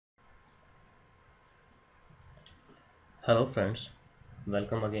Hello friends,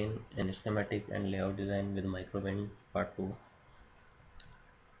 welcome again in Schematic and Layout Design with Microwind Part 2.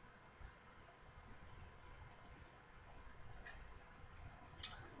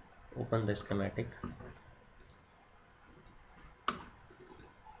 Open the schematic.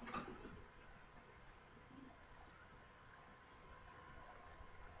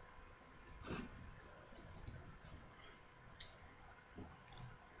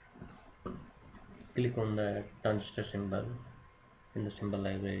 Click on the transistor symbol in the symbol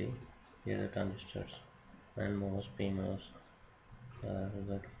library. Here are the transistors, NMOS, PMOS,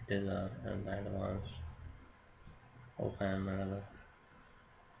 the kits are and the advanced, op-amp and other.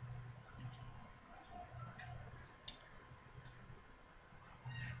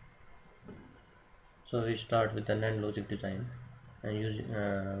 So we start with the NAND logic design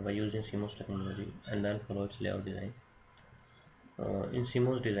and by using CMOS technology and then follow its layout design. In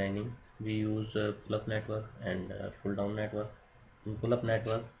CMOS designing, we use pull-up network and pull-down network. In pull-up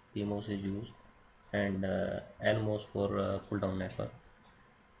network, PMOS is used and NMOS for pull-down network.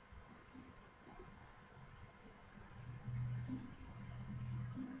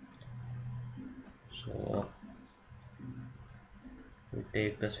 So we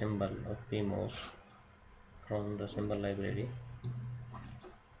take the symbol of PMOS from the symbol library.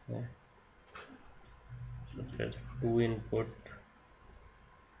 Okay. So there's two input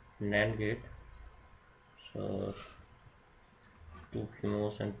NAND gate. So two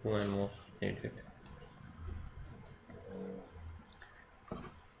PMOS and two NMOS needed.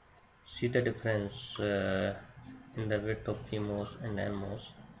 See the difference in the width of PMOS and NMOS.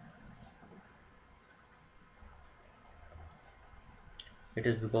 It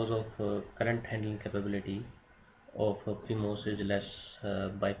is because of current handling capability of PMOS is less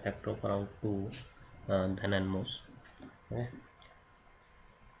by factor of around 2 than NMOS. Okay.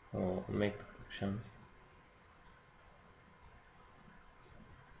 So make the connection.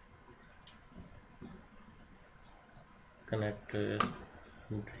 Connect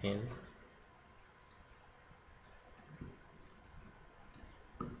drain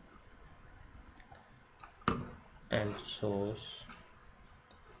and source.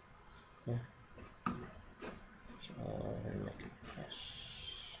 Okay. So I'll make it yes.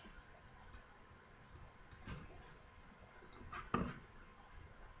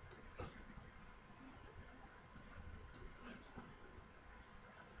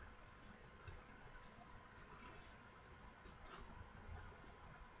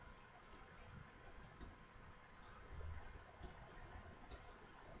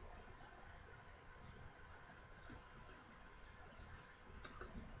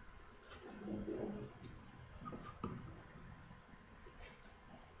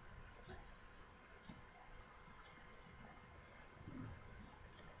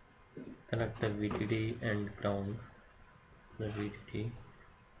 Connect the VDD and ground. The VDD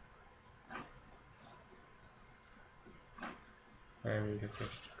and if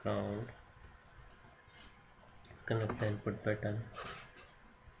it's ground, connect the input button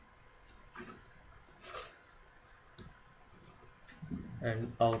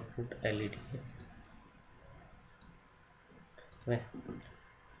and output LED. Okay,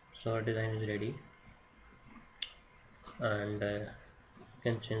 so our design is ready and you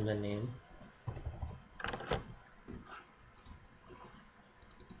can change the name.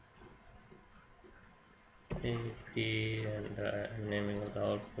 AP and naming of the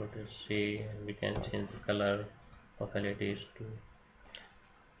output is C, and we can change the color of LEDs too.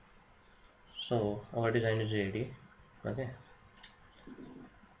 So our design is ready. Okay,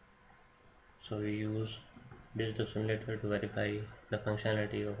 so we use digital simulator to verify the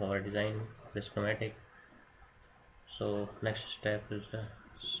functionality of our design, the schematic. So next step is the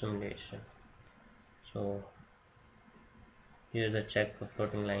simulation. So here is the check for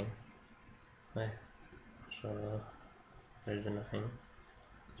floating line. Okay, so there is nothing.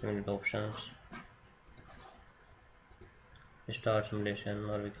 Simulate options, start simulation,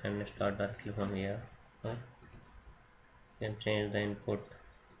 or we can start directly from here. Okay. You can change the input.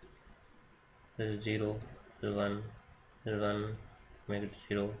 This is 0, this is 1, this is 1, make it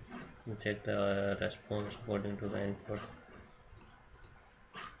 0, and check the response according to the input.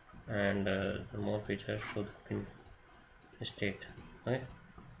 And the more features show the pin state. Okay,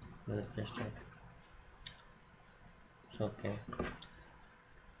 the pin state. So okay,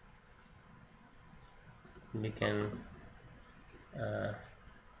 we can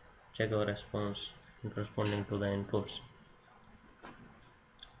check our response corresponding to the inputs.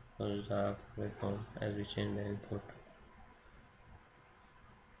 So this is our waveform. As we change the input,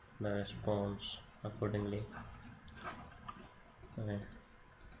 the response accordingly. Okay.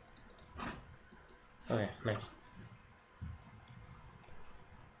 Okay, nice.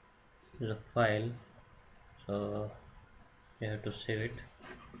 is a file, so you have to save it.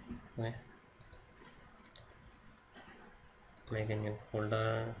 Okay, make a new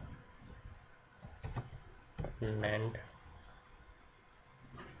folder, land.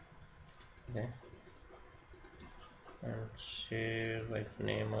 Okay, and save by the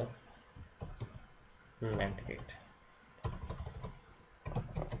name of land8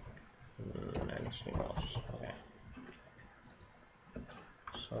 and CMOS. Okay,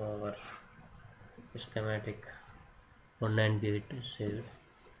 so our schematic 198 is saved.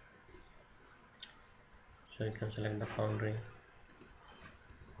 So you can select the foundry.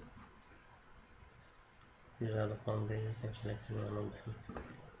 These are the foundry, you can select any one of them.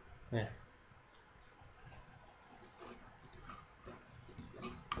 Yeah.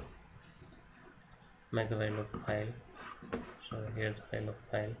 Make a value of file. So here's the file of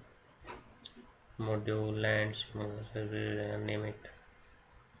file. Module lands, name it.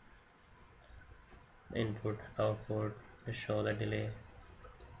 Input, output, show the delay.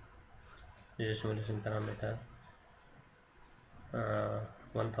 This is simulation parameter.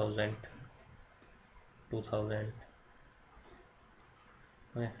 1000, 2000.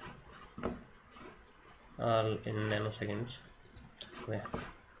 Okay. All in nanoseconds. Okay.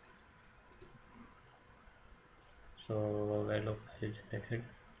 So value of file is generated.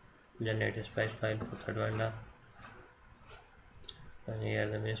 Generate a spice file for third vendor. And here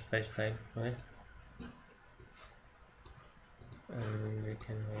the main spice file. Okay. And we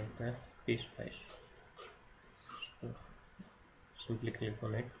can make the pspice. So simply click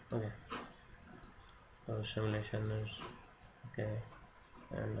on it. Okay. So simulation is okay,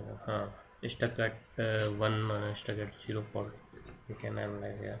 and stuck at 1, stuck at 0 fault. You can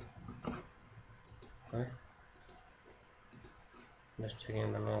analyze here. Okay. Just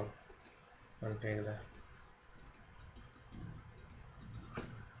checking the node and take that.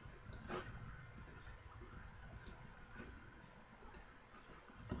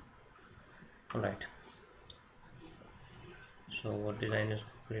 Alright, so what design is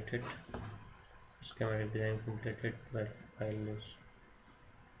completed, schematic design completed, well, file is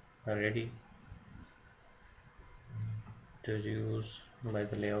ready to use by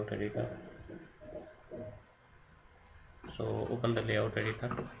the layout editor. So open the layout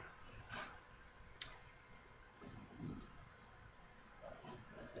editor.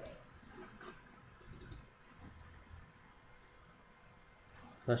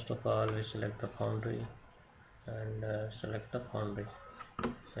 First of all, we select the foundry and select the foundry.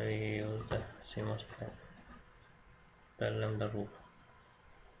 We use the CMOS file. Tell them the root.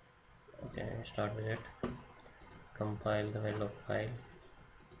 Okay, start with it. Compile the value of file.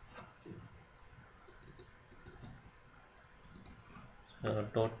 So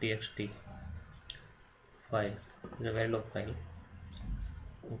 .txt file is a value of file.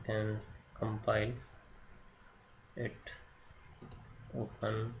 You can compile it,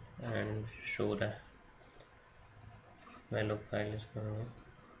 open and show the value of file is coming.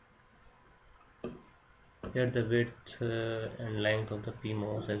 Here the width and length of the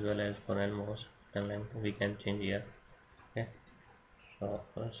PMOS as well as for NMOS the length we can change here. Okay, so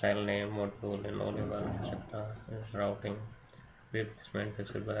cell name, module, enable, etc. is routing, replacement,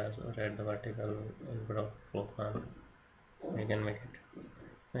 fixed bias, red vertical input of flow plan. We can make it.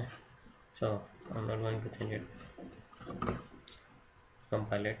 Okay, so I'm not going to change it.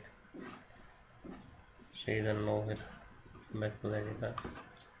 Compile it. See the no with back to the editor.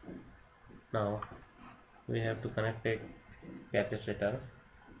 Now we have to connect a capacitor.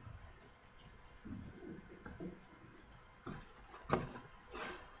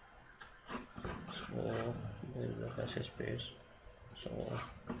 So there is a passive space. So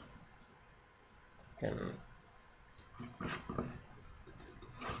can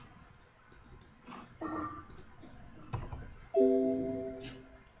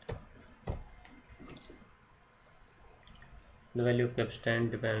the value of capstan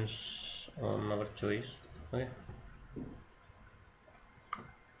depends on our choice. Okay,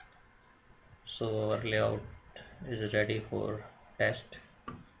 so our layout is ready for test.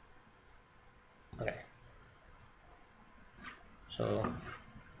 Okay, so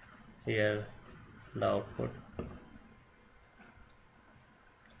here the output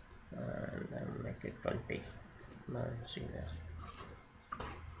and then make it 20. Now you see this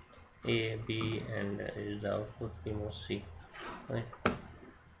A, B and is the output PMOS C. Okay.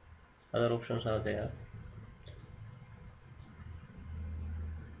 Other options are there.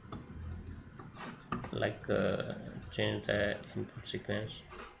 Like change the input sequence.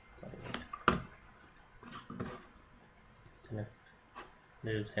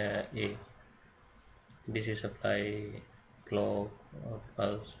 This is a DC supply, clock or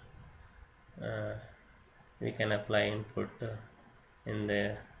pulse. uh, we can apply input in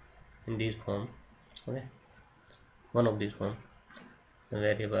these form. Okay, one of these form,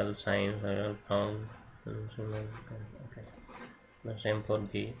 variable, sign, variable, count, okay. The same for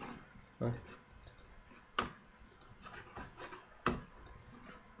B. Okay.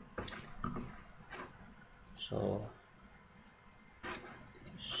 So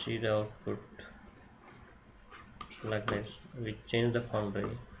see the output like this. We change the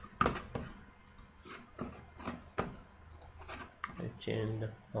foundry.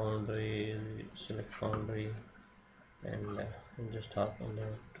 Select foundry, and just hop on the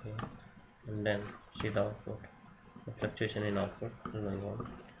okay, and then see the output. The fluctuation in output is going on.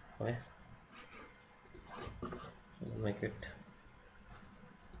 Okay, so make it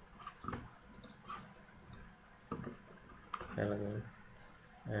elegant,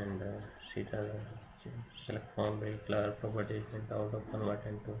 and see the select foundry, color, properties, and auto convert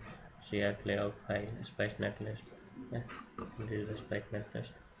into CAD layout file, spice netlist. Yeah, this is the spice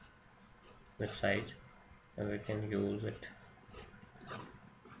netlist with size, and we can use it.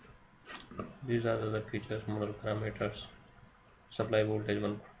 These are the features, model parameters: supply voltage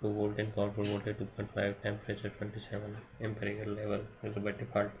 1.2 volt, in output voltage 2.5, temperature 27, empirical level is by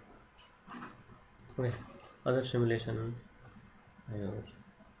default. Okay, other simulation I use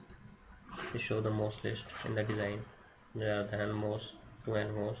to show the MOS list in the design. There are the NMOS, 2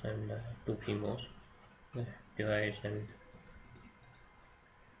 NMOS, and 2 PMOS. Device and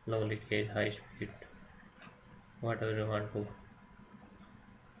low leakage, high speed, whatever you want to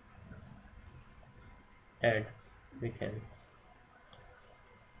add, we can.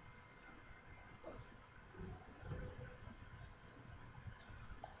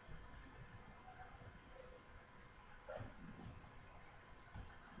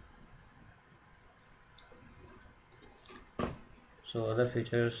 So other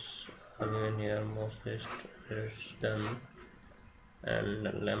features are given here. MOS list is done, and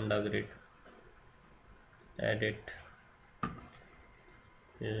lambda grid, edit.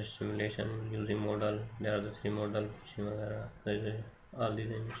 This is simulation using model. There are the 3 model, all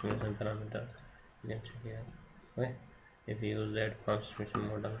these in simulation parameter you can check here. Okay, if you use that transmission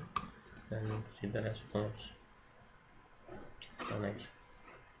model, then see the response. So nice.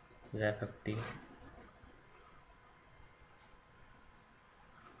 FFT,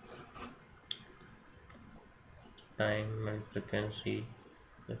 time and frequency,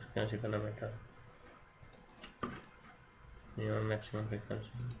 the frequency parameter, minimum maximum frequency,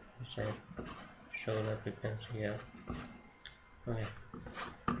 set, show the frequency here. Okay,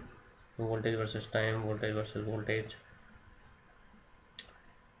 voltage versus time, voltage versus voltage,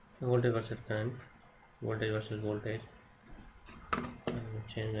 voltage versus current, voltage versus voltage, and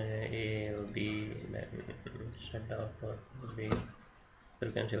change A or B, then set the output B,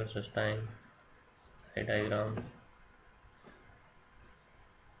 frequency versus time, a diagram,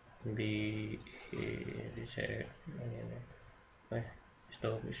 B, reset, okay.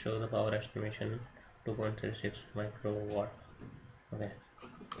 Show the power estimation 2.36 microwatt. Okay,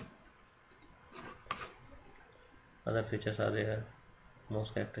 other features are there.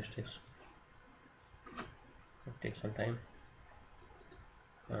 Most characteristics, it takes some time.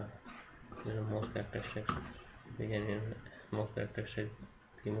 These are most characteristics. Begin in most characteristics,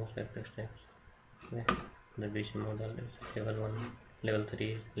 the most characteristics. Okay, the DC model is level 1, level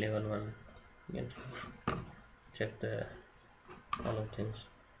 3, level 1. You can check the all of things.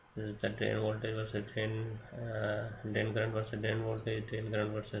 This is the drain voltage versus drain current versus drain voltage, drain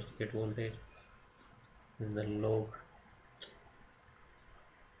current versus gate voltage. This is the log,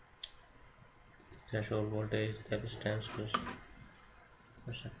 threshold voltage, capacitance,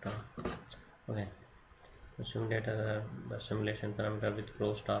 etc. Okay, the simulator, the simulation parameter with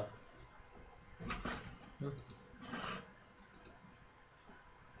pro stop.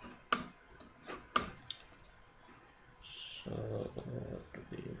 So to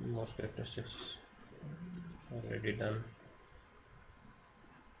be most characteristics already done.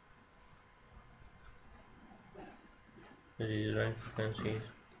 This is range frequencies,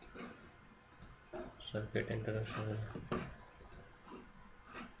 circuit introduction,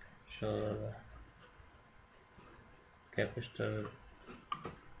 show the capacitor,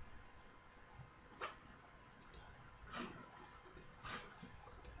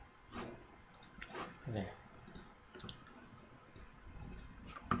 okay.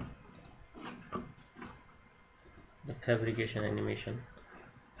 The fabrication animation,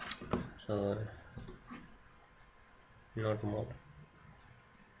 so node mode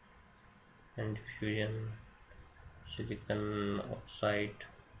and diffusion, silicon oxide,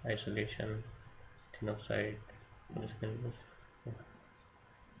 isolation, thin oxide, this can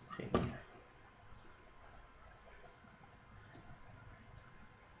be.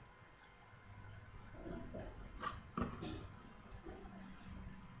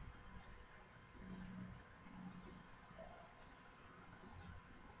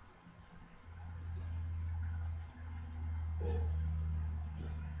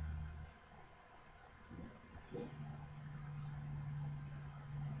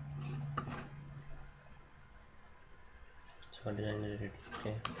 our design is ready.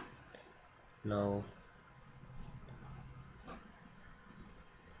 Okay, now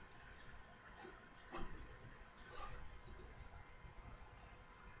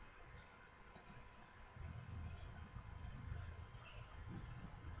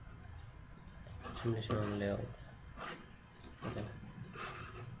simulation on layout. Okay.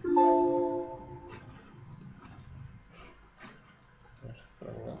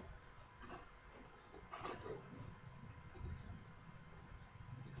 Program.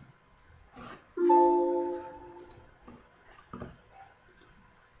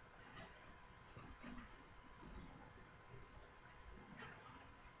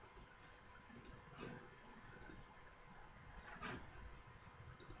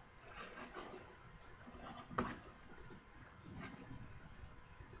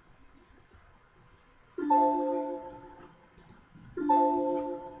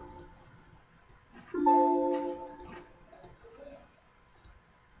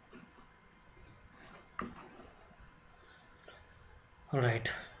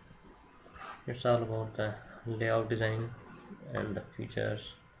 Alright, it's all about the layout design and the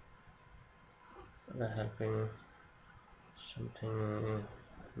features that are helping, something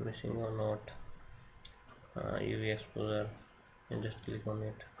missing or not. UV exposure, and just click on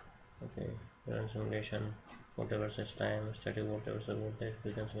it. Okay, run simulation, whatever versus time, static whatever versus voltage,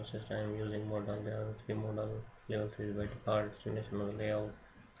 frequency versus time, using model, there are 3 model, level 3 by default, simulation of the layout,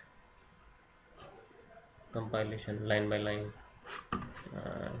 compilation line by line.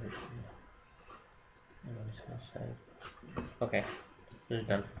 Okay, this is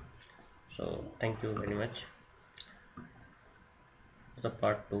done. So thank you very much. The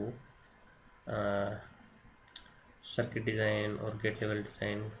part 2, circuit design or gate level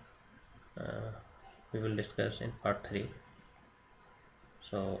design, we will discuss in part 3.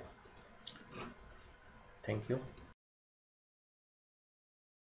 So thank you.